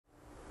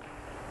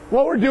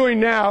What we're doing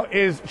now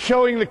is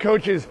showing the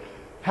coaches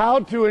how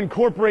to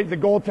incorporate the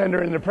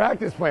goaltender in the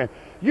practice plan.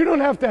 You don't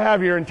have to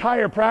have your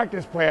entire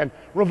practice plan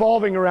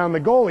revolving around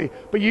the goalie,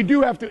 but you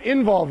do have to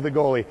involve the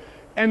goalie.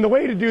 And the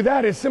way to do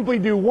that is simply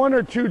do 1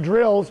 or 2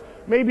 drills,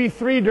 maybe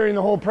 3 during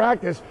the whole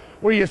practice,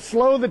 where you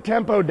slow the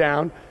tempo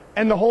down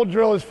and the whole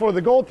drill is for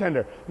the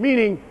goaltender,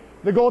 meaning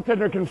the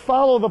goaltender can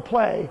follow the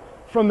play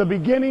from the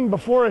beginning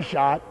before a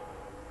shot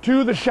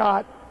to the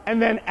shot and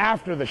then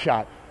after the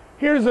shot.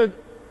 Here's a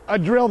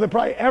drill that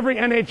probably every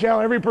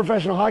NHL, every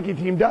professional hockey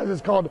team does.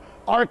 It's called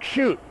arc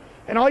shoot.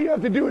 And all you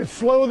have to do is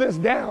slow this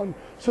down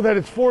so that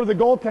it's for the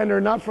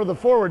goaltender, not for the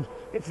forwards.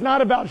 It's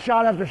not about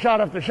shot after shot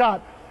after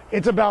shot.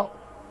 It's about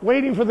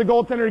waiting for the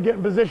goaltender to get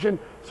in position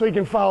so he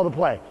can follow the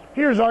play.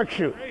 Here's arc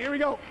shoot. Right, here we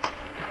go.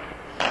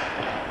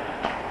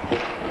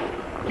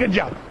 Good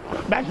job.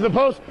 Back to the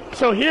post.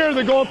 So here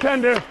the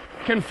goaltender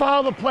can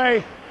follow the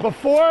play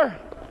before,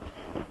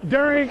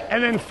 during,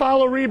 and then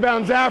follow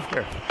rebounds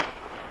after.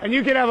 And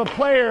you can have a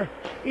player,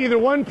 either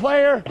one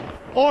player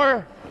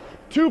or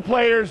 2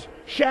 players,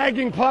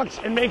 shagging pucks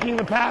and making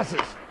the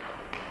passes.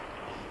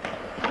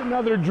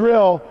 Another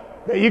drill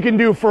that you can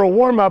do for a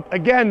warm-up,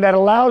 again, that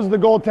allows the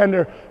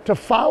goaltender to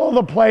follow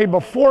the play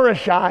before a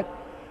shot,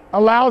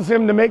 allows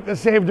him to make the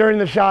save during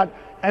the shot,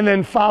 and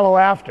then follow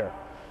after.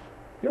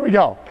 Here we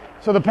go.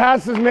 So the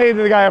pass is made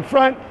to the guy up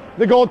front,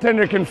 the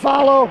goaltender can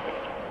follow,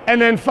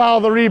 and then follow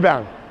the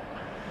rebound.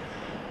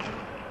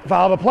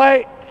 Follow the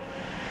play.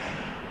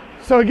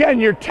 So again,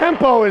 your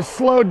tempo is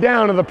slowed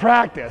down in the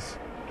practice.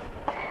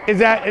 Is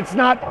that it's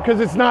not, because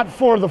it's not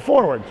for the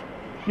forwards.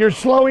 You're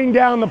slowing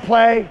down the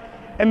play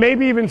and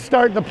maybe even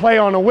start the play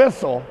on a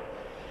whistle,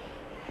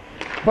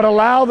 but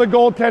allow the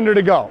goaltender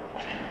to go.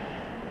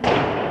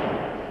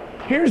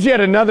 Here's yet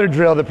another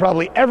drill that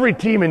probably every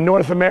team in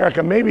North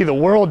America, maybe the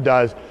world,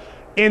 does.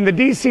 In the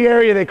DC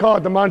area, they call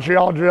it the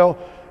Montreal drill.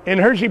 In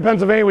Hershey,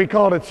 Pennsylvania, we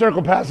call it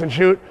circle pass and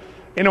shoot.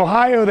 In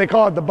Ohio, they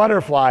call it the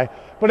butterfly.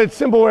 But it's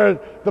simple, where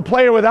the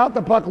player without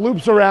the puck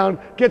loops around,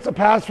 gets a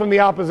pass from the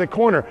opposite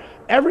corner.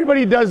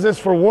 Everybody does this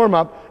for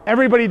warm-up.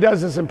 Everybody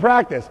does this in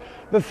practice.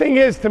 The thing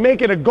is, to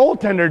make it a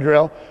goaltender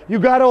drill, you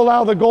got to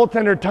allow the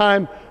goaltender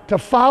time to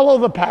follow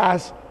the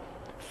pass,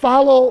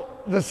 follow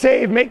the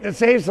save, make the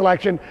save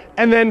selection,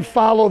 and then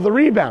follow the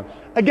rebound.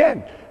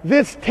 Again,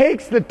 this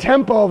takes the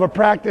tempo of a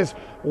practice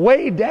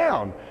way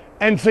down.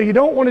 And so you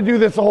don't want to do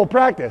this the whole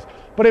practice.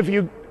 But if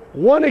you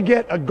want to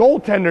get a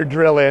goaltender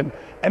drill in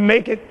and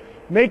make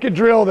a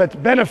drill that's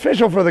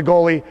beneficial for the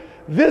goalie,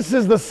 this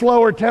is the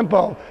slower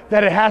tempo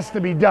that it has to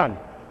be done.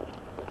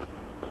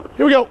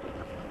 Here we go.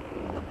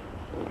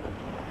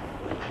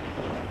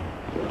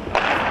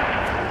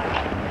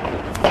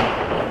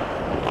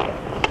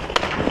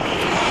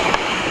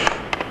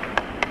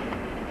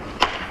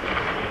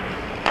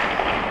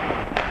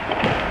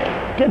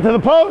 Get to the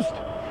post.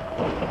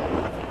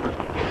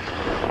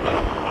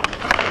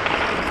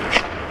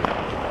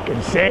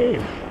 Good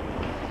save.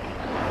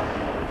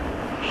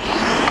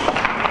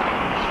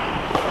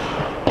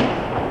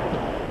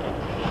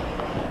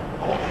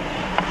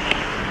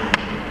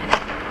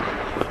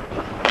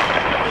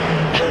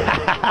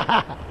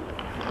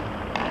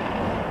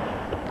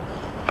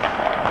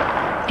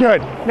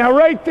 Good. Now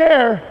right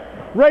there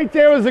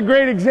was a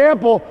great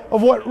example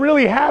of what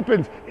really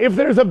happens if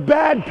there's a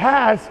bad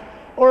pass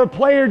or a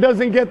player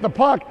doesn't get the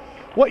puck.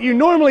 What you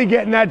normally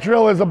get in that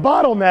drill is a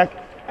bottleneck,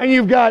 and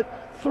you've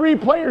got 3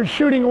 players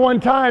shooting at one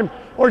time,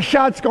 or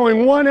shots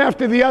going one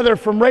after the other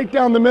from right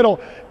down the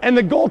middle, and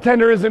the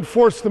goaltender isn't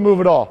forced to move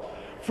at all.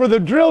 For the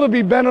drill to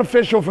be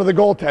beneficial for the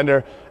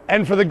goaltender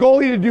and for the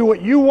goalie to do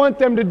what you want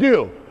them to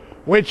do,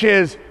 which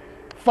is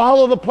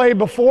follow the play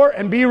before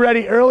and be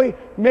ready early,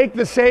 make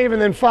the save,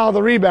 and then follow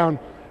the rebound,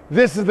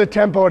 this is the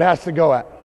tempo it has to go at.